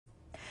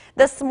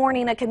This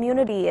morning, a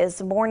community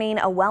is mourning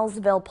a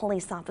Wellsville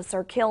police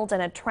officer killed in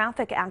a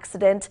traffic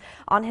accident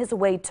on his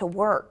way to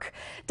work.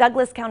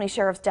 Douglas County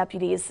Sheriff's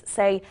deputies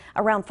say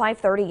around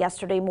 5:30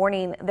 yesterday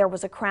morning there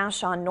was a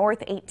crash on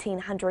North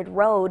 1800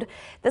 Road.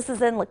 This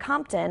is in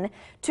Lecompton.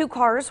 Two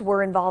cars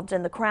were involved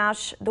in the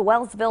crash. The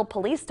Wellsville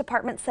Police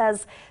Department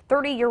says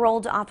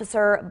 30-year-old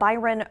Officer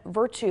Byron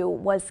Virtue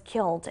was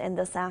killed in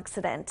this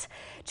accident.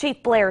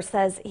 Chief Blair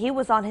says he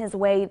was on his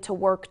way to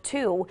work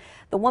too.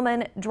 The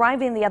woman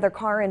driving the other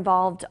car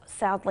involved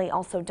sadly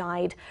also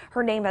died.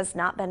 Her name has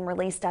not been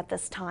released at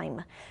this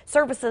time.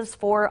 Services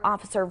for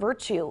Officer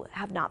Virtue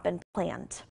have not been planned.